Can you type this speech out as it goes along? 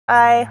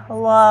I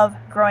love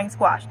growing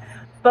squash.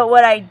 But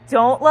what I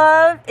don't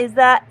love is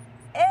that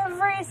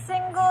every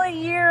single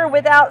year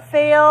without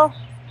fail,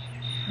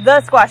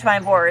 the squash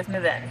vine borers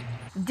move in.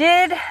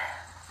 Did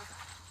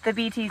the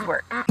BTs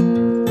work?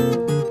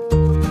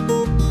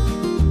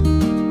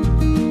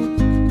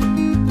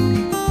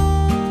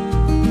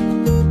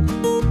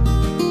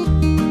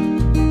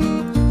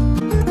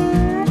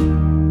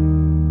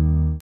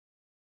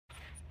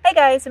 Hey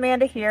guys,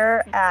 Amanda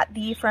here at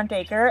the Front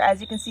Acre. As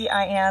you can see,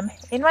 I am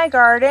in my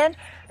garden,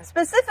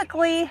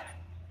 specifically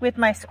with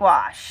my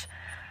squash.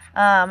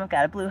 I've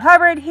got a blue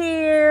Hubbard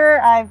here.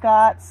 I've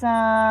got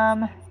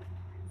some,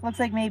 looks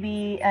like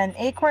maybe an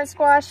acorn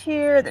squash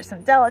here. There's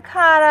some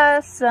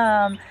delicata,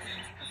 some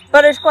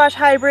butter squash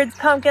hybrids,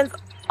 pumpkins,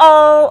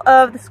 all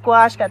of the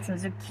squash. Got some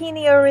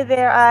zucchini over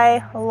there.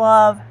 I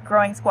love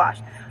growing squash.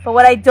 But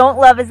what I don't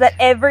love is that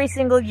every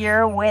single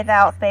year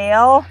without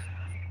fail,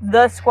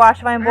 the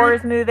squash vine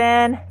borers move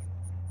in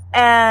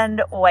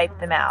and wipe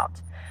them out.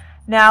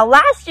 Now,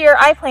 last year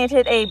I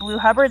planted a blue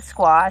Hubbard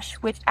squash,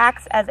 which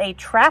acts as a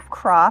trap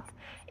crop.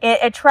 It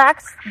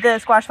attracts the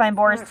squash vine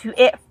borers to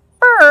it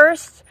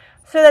first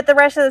so that the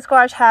rest of the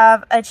squash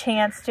have a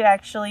chance to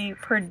actually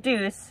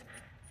produce,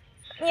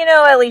 you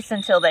know, at least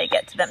until they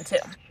get to them too.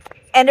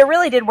 And it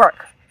really did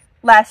work.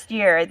 Last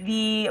year,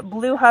 the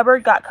blue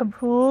Hubbard got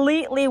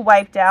completely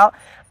wiped out,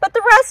 but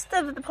the rest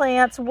of the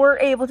plants were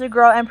able to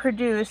grow and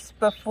produce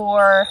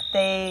before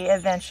they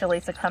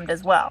eventually succumbed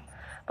as well.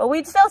 But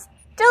we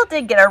still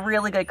did get a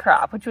really good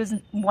crop, which was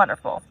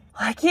wonderful.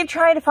 I keep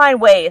trying to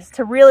find ways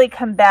to really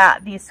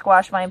combat these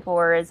squash vine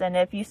borers, and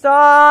if you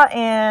saw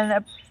in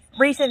a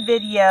recent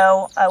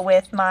video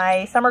with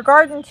my summer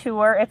garden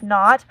tour, if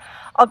not,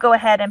 I'll go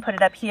ahead and put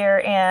it up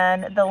here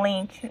and the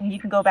link, and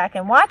you can go back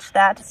and watch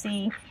that to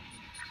see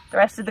the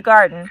rest of the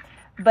garden.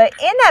 But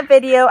in that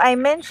video, I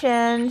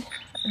mentioned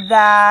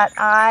that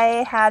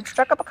I had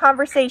struck up a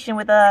conversation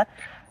with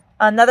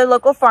another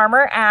local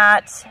farmer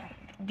at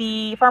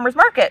the farmer's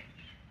market.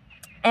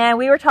 And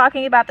we were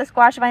talking about the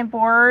squash vine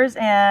borers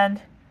and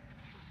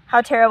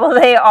how terrible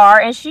they are.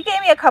 And she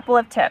gave me a couple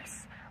of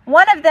tips.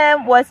 One of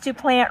them was to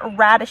plant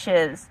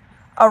radishes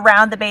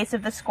around the base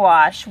of the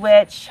squash,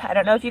 which I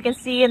don't know if you can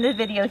see in the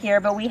video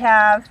here, but we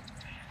have,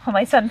 well,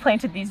 my son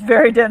planted these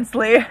very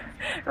densely.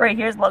 Right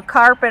here's a little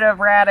carpet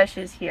of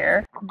radishes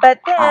here.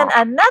 But then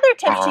another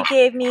tip she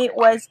gave me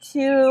was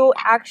to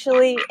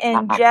actually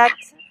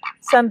inject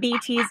some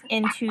BTs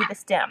into the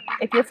stem.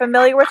 If you're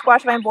familiar with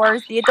squash vine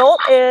borers, the adult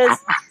is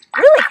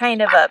really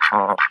kind of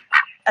a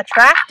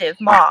attractive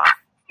moth.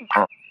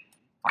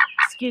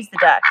 Excuse the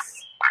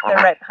ducks. They're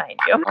right behind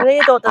you. The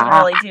adult doesn't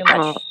really do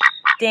much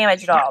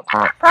damage at all.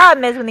 The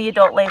problem is when the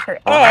adult lays her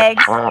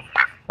eggs,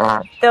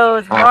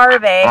 those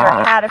larvae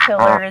or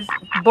caterpillars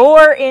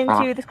bore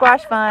into the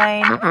squash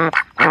vine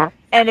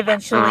and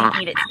eventually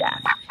eat it to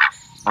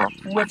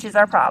death, which is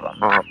our problem.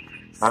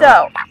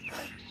 So,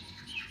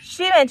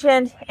 she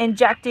mentioned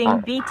injecting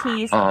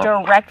BTs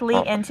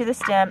directly into the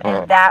stem,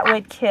 and that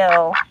would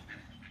kill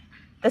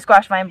the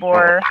squash vine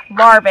borer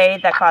larvae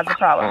that cause the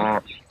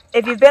problem.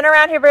 If you've been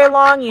around here very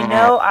long, you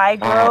know I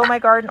grow my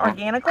garden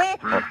organically.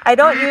 I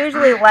don't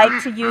usually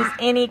like to use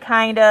any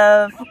kind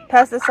of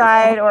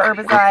pesticide or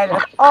herbicide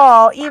at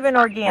all, even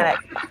organic.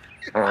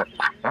 But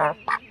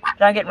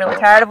I'm getting really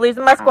tired of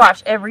losing my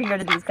squash every year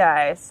to these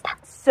guys.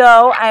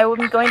 So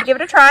I'm going to give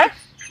it a try.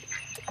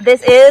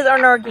 This is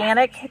an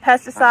organic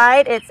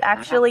pesticide. It's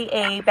actually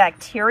a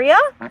bacteria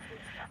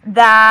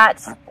that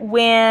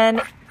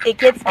when it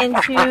gets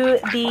into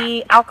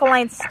the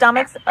alkaline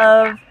stomachs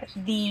of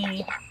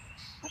the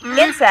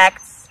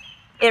insects,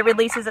 it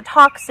releases a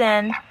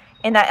toxin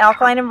in that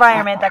alkaline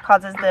environment that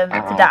causes them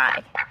to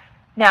die.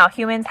 Now,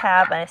 humans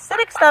have an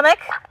acidic stomach,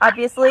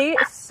 obviously,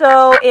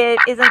 so it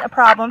isn't a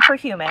problem for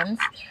humans.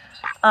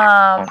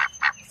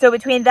 So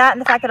between that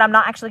and the fact that I'm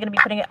not actually going to be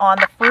putting it on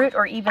the fruit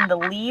or even the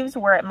leaves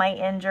where it might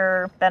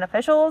injure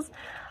beneficials,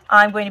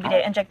 I'm going to be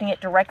injecting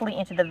it directly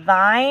into the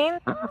vine.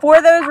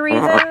 For those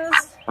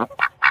reasons,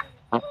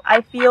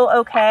 I feel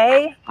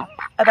okay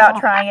about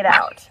trying it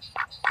out.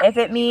 If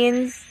it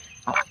means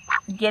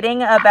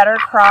getting a better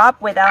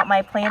crop without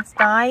my plants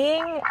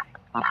dying,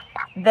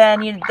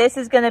 then this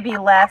is going to be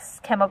less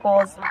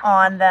chemicals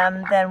on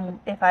them than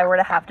if I were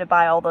to have to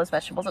buy all those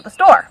vegetables at the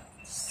store.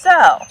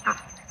 So,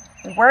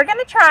 we're going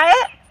to try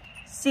it,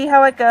 see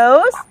how it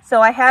goes.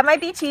 So I have my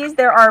BTs.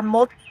 There are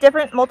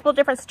multiple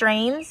different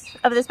strains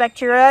of this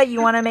bacteria.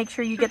 You want to make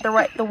sure you get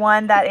the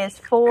one that is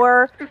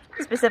for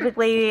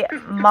specifically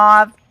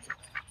moth,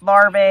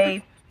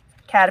 larvae,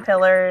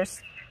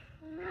 caterpillars,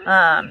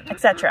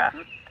 etc.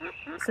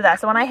 So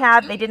that's the one I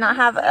have. They did not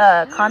have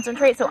a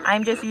concentrate, so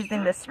I'm just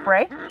using this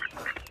spray.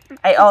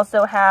 I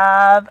also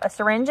have a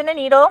syringe and a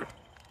needle,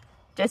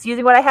 just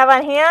using what I have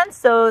on hand.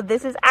 So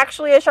this is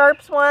actually a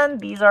Sharps one.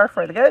 These are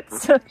for the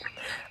goats,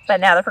 but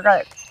now they're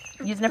for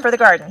using it for the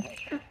garden.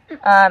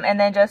 And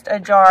then just a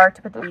jar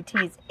to put the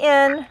BTs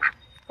in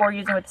for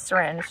using with the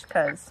syringe,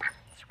 because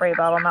spray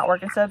bottle not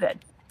working so good.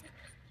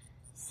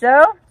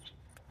 So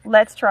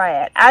let's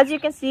try it. As you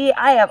can see,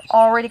 I have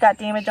already got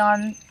damage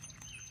on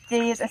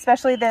these,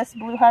 especially this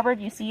blue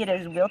Hubbard, you see it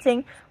is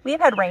wilting. We've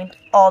had rain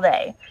all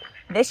day.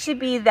 This should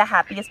be the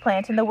happiest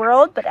plant in the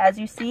world, but as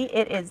you see,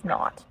 it is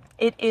not.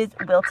 It is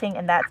wilting,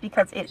 and that's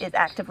because it is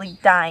actively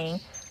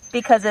dying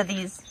because of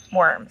these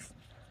worms.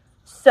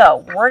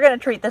 So we're going to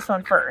treat this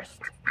one first.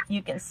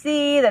 You can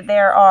see that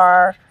there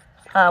are,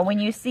 when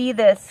you see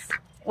this,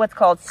 what's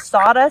called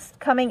sawdust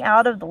coming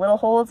out of the little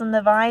holes in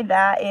the vine,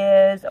 that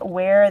is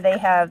where they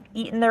have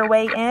eaten their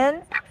way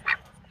in.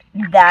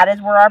 That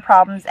is where our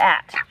problem's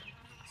at.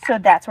 So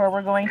that's where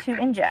we're going to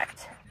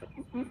inject.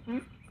 I'll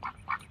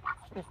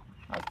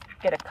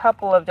get a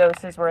couple of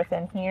doses worth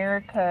in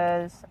here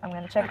because I'm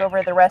going to check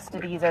over the rest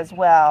of these as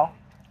well,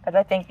 because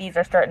I think these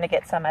are starting to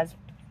get some as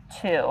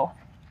too.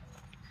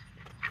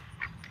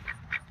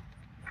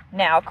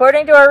 Now,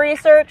 according to our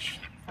research,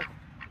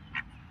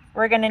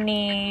 we're going to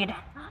need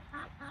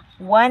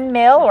 1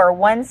 ml or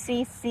 1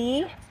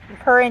 cc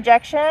per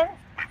injection.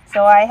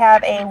 So I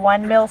have a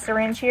 1 ml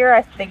syringe here.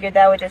 I figured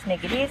that would just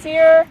make it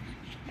easier.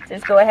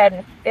 Just go ahead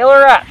and fill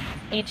her up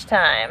each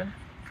time.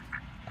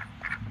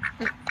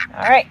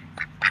 All right,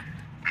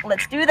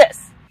 let's do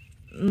this.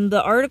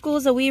 The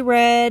articles that we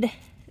read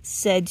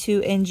said to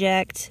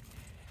inject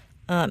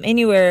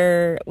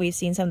anywhere. We've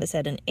seen some that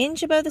said 1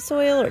 inch above the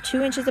soil or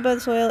 2 inches above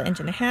the soil, 1.5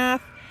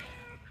 inches.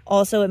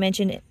 Also, it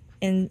mentioned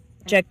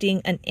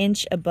injecting 1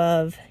 inch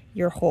above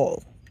your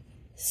hole.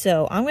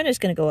 So I'm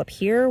just going to go up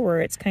here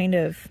where it's kind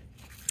of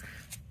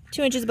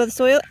 2 inches above the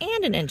soil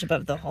and 1 inch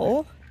above the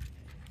hole,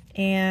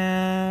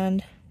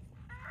 and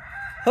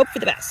hope for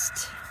the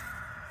best.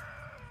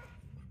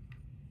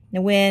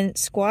 Now, when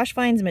squash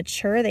vines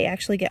mature, they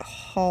actually get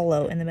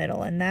hollow in the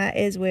middle, and that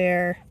is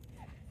where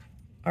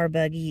our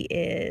buggy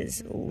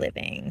is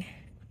living.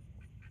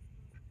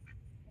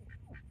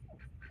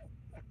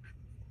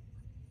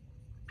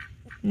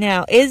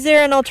 Now, is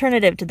there an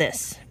alternative to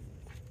this?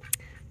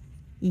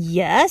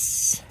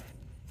 Yes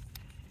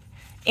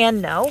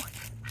and no.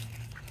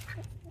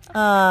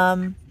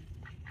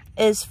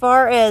 As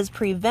far as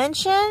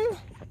prevention,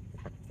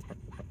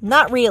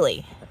 not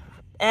really.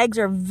 Eggs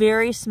are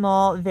very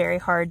small, very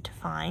hard to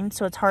find,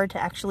 so it's hard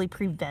to actually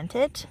prevent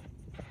it.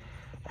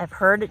 I've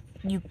heard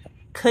you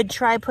could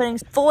try putting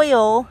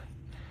foil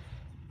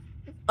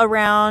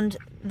around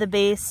the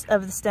base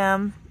of the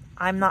stem.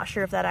 I'm not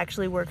sure if that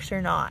actually works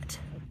or not.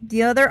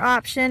 The other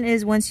option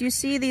is, once you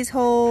see these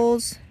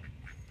holes,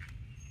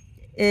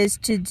 is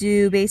to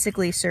do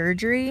basically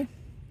surgery,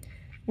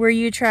 where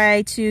you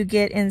try to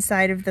get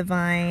inside of the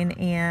vine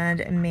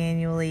and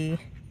manually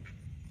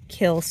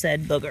kill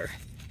said booger.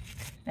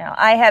 Now,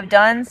 I have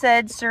done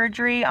said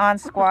surgery on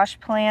squash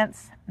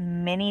plants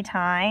many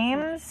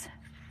times.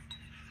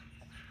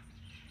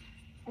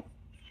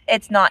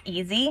 It's not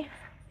easy,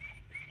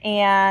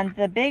 and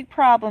the big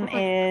problem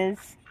is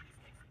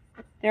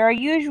there are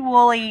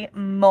usually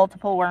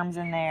multiple worms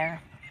in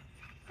there,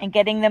 and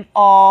getting them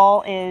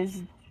all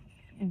is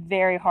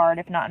very hard,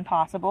 if not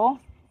impossible.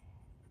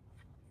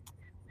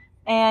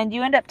 And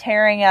you end up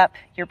tearing up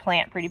your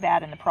plant pretty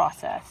bad in the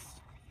process.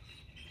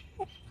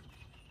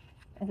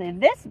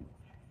 This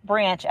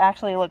branch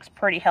actually looks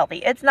pretty healthy.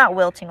 It's not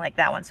wilting like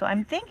that one, so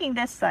I'm thinking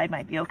this side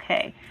might be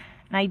okay.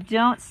 And I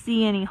don't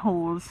see any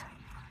holes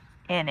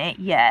in it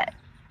yet.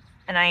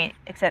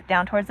 Except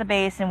down towards the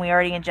base, and we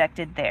already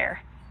injected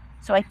there.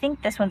 So I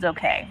think this one's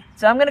okay.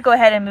 So I'm gonna go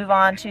ahead and move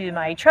on to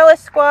my trellis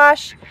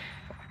squash.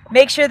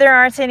 Make sure there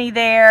aren't any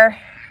there.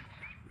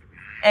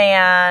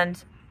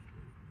 And,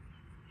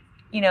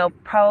 you know,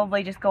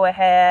 probably just go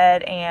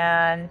ahead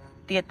and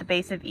get the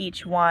base of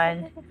each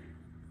one,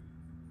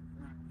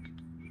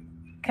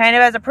 kind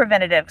of as a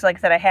preventative, because like I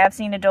said, I have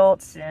seen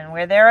adults, and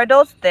where there are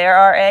adults, there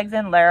are eggs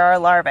and there are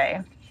larvae.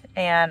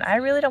 And I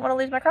really don't want to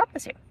lose my crop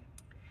this year.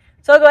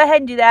 So I'll go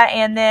ahead and do that,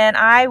 and then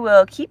I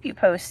will keep you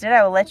posted.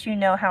 I will let you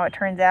know how it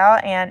turns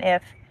out, and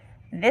if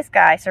this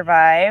guy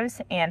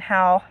survives, and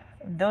how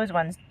those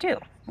ones do.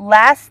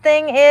 Last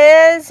thing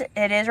is,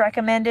 it is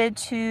recommended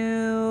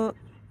to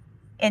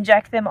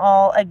inject them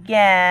all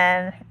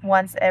again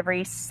once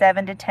every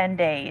 7 to 10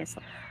 days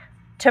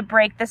to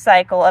break the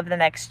cycle of the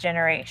next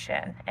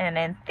generation. And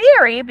in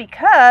theory,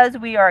 because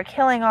we are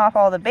killing off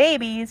all the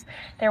babies,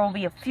 there will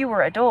be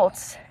fewer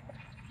adults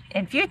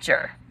in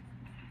future.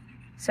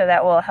 So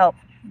that will help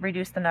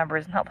reduce the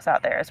numbers and help us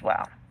out there as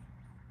well.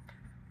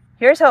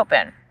 Here's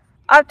hoping.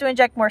 I'll have to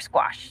inject more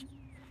squash.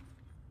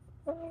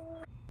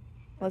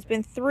 Well, it's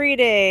been 3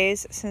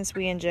 days since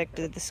we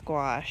injected the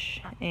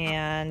squash,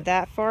 and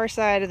that far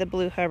side of the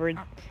blue Hubbard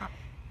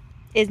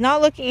is not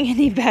looking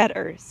any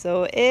better,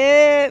 so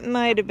it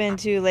might have been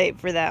too late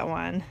for that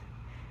one.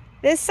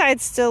 This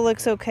side still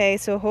looks okay,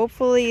 so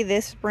hopefully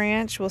this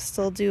branch will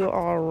still do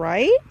all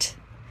right.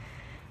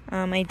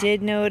 I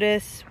did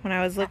notice when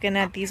I was looking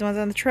at these ones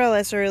on the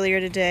trellis earlier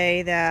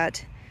today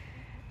that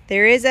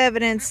there is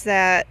evidence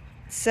that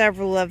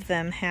several of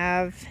them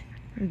have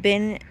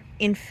been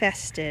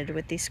infested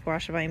with the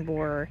squash vine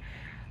borer.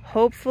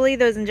 Hopefully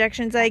those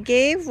injections I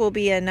gave will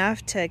be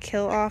enough to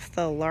kill off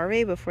the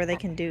larvae before they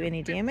can do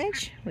any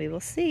damage. We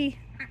will see.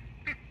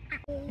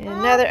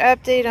 Another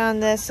update on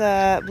this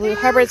blue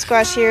Hubbard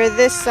squash here.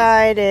 This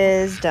side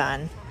is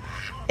done.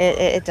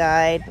 It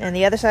died, and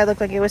the other side looked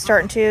like it was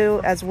starting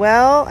to as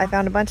well. I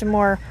found a bunch of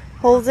more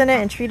holes in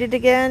it and treated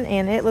again,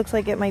 and it looks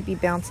like it might be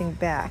bouncing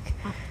back.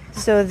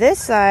 So this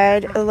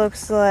side, it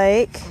looks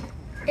like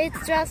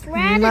it's just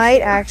radish.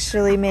 Might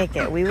actually make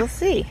it. We will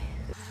see.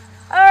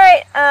 All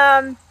right,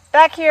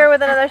 back here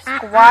with another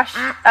squash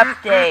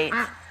update.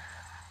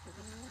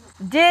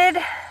 Did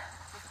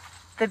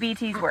the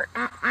BTs work?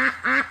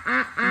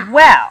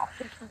 Well,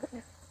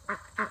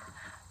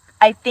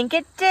 I think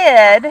it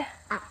did,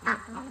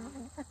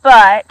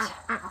 but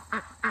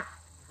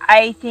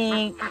I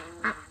think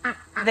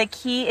the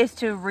key is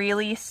to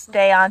really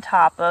stay on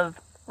top of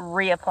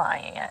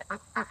reapplying it,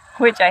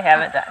 which I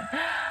haven't done.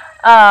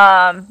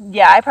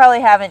 Yeah, I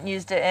probably haven't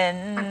used it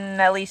in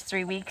at least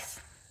 3 weeks.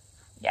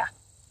 Yeah.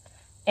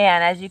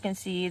 And as you can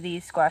see,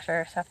 these squash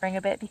are suffering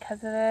a bit because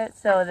of it.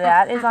 So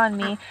that is on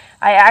me.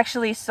 I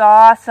actually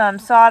saw some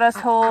sawdust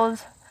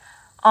holes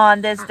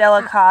on this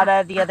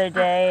delicata the other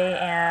day.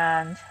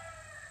 And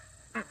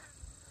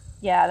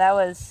yeah, that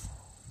was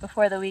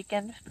before the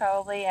weekend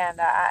probably. And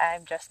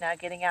I'm just now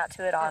getting out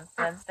to it on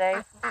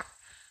Wednesday.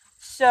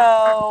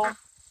 So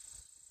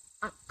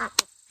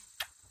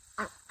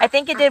I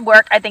think it did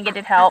work. I think it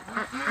did help.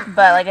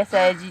 But like I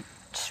said, you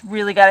just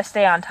really got to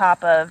stay on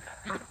top of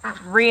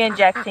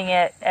re-injecting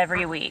it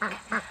every week.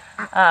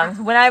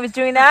 When I was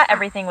doing that,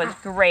 everything was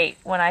great.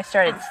 When I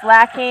started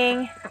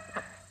slacking,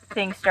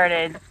 things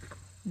started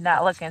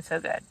not looking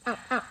so good.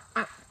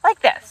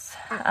 Like this.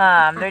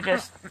 They're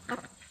just,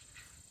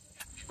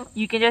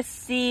 you can just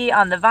see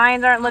on the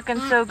vines aren't looking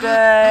so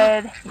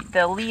good.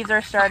 The leaves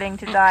are starting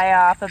to die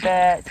off a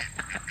bit.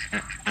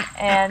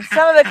 And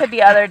some of it could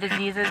be other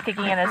diseases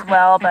kicking in as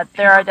well, but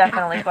there are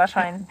definitely squash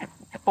vine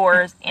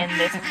borers in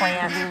this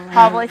plant.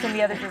 Probably some of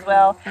the others as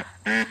well.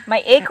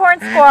 My acorn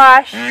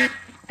squash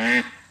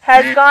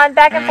has gone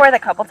back and forth a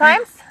couple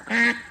times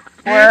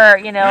where,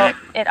 you know,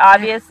 it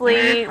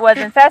obviously was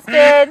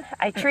infested.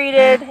 I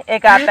treated,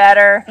 it got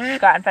better,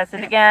 got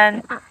infested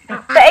again.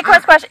 The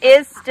acorn squash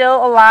is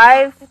still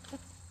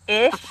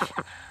alive-ish,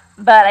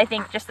 but I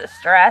think just the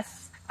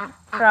stress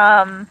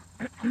from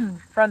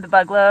the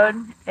bug load,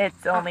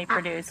 it's only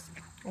produced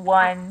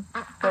one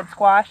good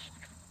squash.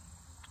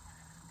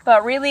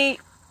 But really,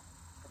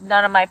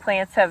 none of my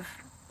plants have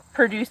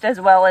produced as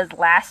well as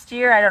last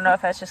year. I don't know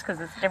if that's just because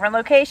it's a different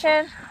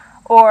location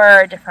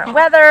or different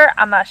weather.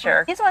 I'm not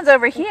sure. These ones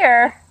over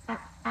here, I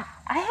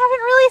haven't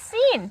really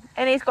seen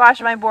any squash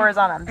vine borers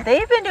on them.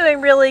 They've been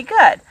doing really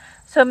good.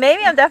 So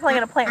maybe I'm definitely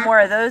going to plant more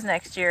of those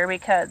next year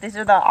because these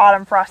are the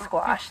autumn frost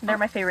squash. They're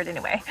my favorite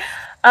anyway.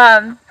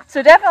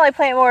 So definitely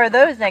plant more of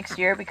those next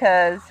year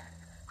because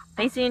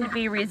they seem to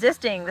be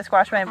resisting the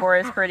squash vine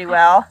borers pretty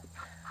well.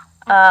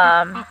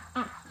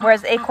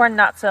 Whereas acorn,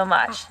 not so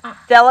much.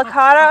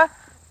 Delicata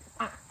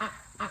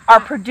are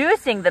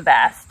producing the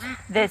best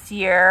this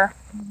year,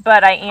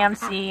 but I am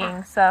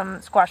seeing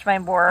some squash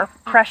vine borer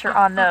pressure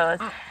on those.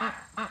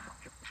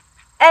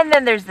 And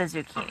then there's the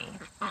zucchini.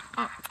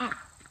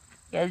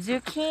 Yeah,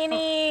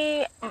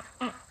 zucchini,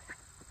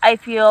 I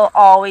feel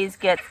always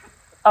gets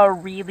a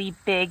really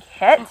big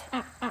hit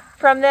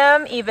from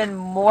them, even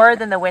more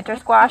than the winter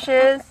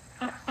squashes.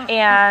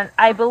 And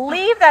I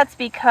believe that's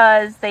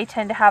because they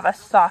tend to have a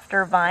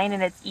softer vine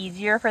and it's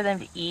easier for them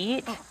to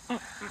eat.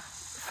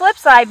 Flip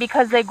side,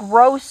 because they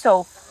grow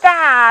so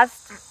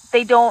fast,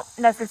 they don't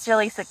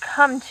necessarily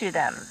succumb to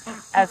them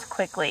as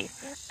quickly.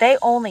 They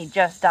only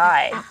just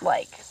died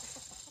like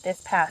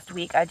this past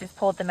week. I just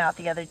pulled them out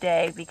the other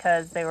day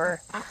because the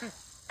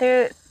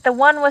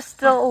one was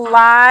still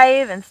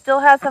alive and still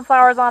had some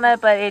flowers on it,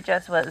 but it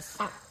just was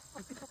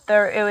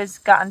there. It was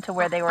gotten to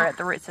where they were at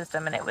the root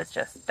system and it was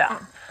just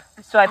done.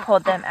 So I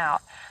pulled them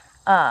out.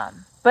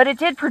 But it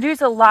did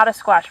produce a lot of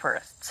squash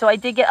first. So I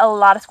did get a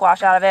lot of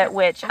squash out of it,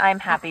 which I'm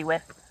happy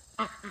with.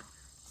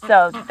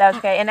 So that's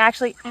okay. And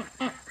actually,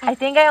 I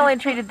think I only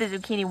treated the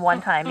zucchini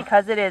one time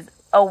because it is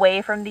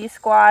away from these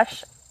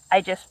squash.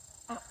 I just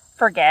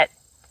forget.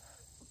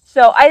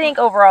 So I think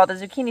overall the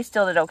zucchini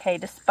still did okay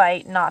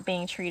despite not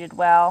being treated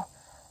well.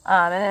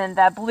 And then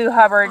that blue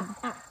Hubbard,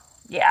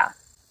 yeah,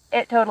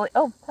 it totally,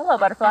 oh, hello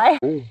butterfly.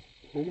 Oh,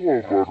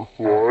 hello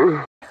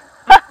butterfly.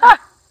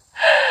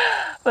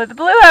 But the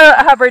blue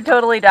Hubbard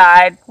totally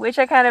died, which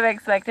I kind of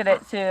expected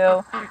it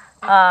to.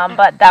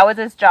 But that was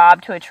its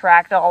job, to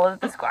attract all of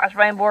the squash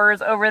vine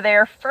borers over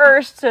there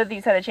first, so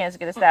these had a chance to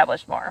get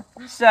established more.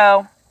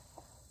 So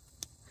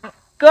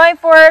going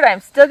forward, I'm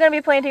still going to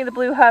be planting the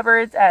blue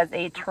Hubbards as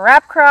a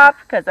trap crop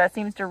because that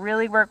seems to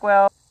really work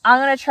well. I'm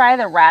going to try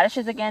the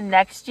radishes again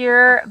next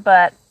year,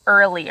 but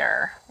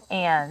earlier,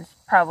 and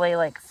probably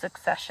like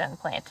succession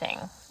planting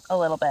a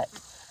little bit.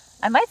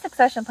 I might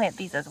succession plant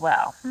these as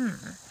well.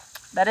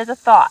 That is a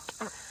thought,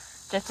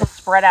 just to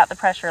spread out the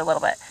pressure a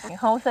little bit.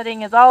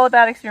 Homesteading is all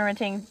about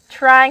experimenting,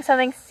 trying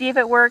something, see if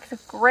it works.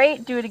 If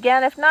great, do it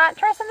again. If not,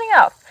 try something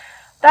else.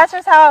 That's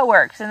just how it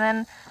works. And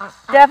then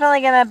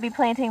definitely going to be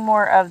planting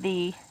more of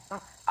the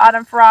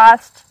autumn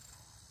frost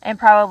and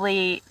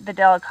probably the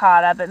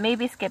delicata, but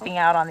maybe skipping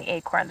out on the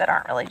acorn that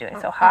aren't really doing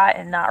so hot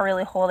and not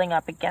really holding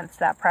up against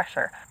that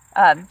pressure.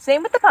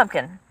 Same with the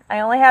pumpkin. I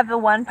only have the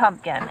one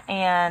pumpkin,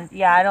 and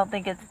yeah, I don't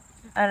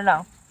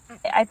know.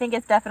 I think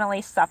it's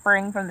definitely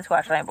suffering from the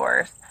squash vine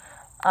borers.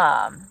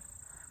 And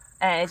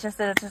it's just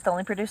that it just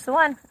only produced the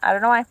one. I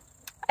don't know why.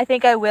 I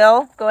think I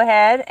will go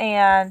ahead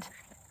and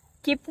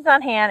keep this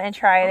on hand and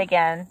try it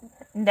again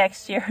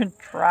next year and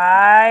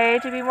try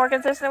to be more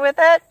consistent with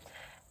it.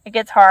 It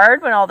gets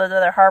hard when all those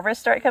other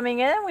harvests start coming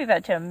in. We've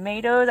had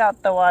tomatoes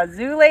out the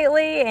wazoo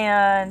lately,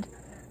 and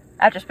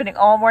after spending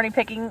all morning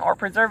picking or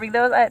preserving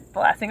those, the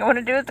last thing I want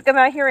to do is to come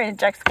out here and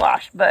inject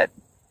squash. But,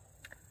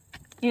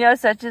 you know,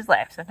 such is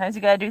life. Sometimes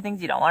you gotta do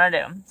things you don't want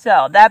to do.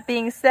 So, that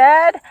being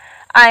said,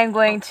 I'm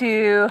going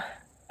to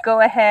go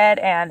ahead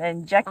and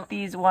inject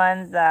these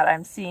ones that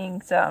I'm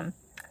seeing some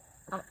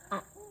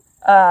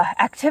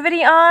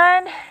activity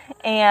on,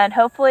 and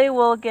hopefully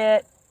we'll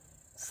get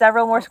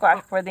several more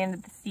squash before the end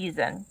of the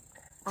season.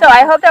 So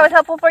I hope that was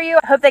helpful for you.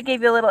 I hope that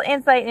gave you a little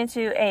insight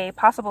into a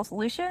possible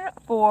solution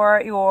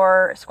for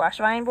your squash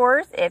vine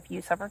borers if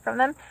you suffer from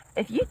them.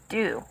 If you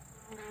do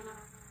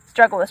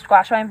struggle with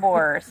squash vine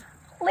borers,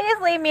 please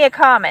leave me a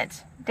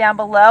comment down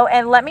below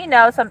and let me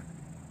know some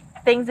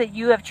things that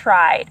you have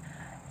tried.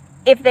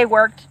 If they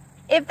worked,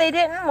 if they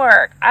didn't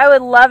work. I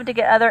would love to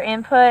get other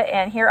input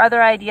and hear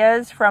other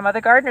ideas from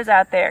other gardeners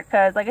out there,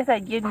 because like I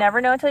said, you'd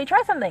never know until you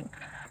try something.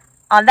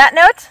 On that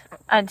note,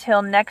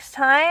 until next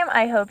time,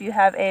 I hope you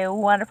have a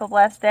wonderful,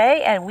 blessed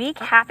day and week.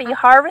 Happy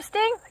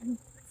harvesting.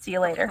 See you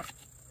later.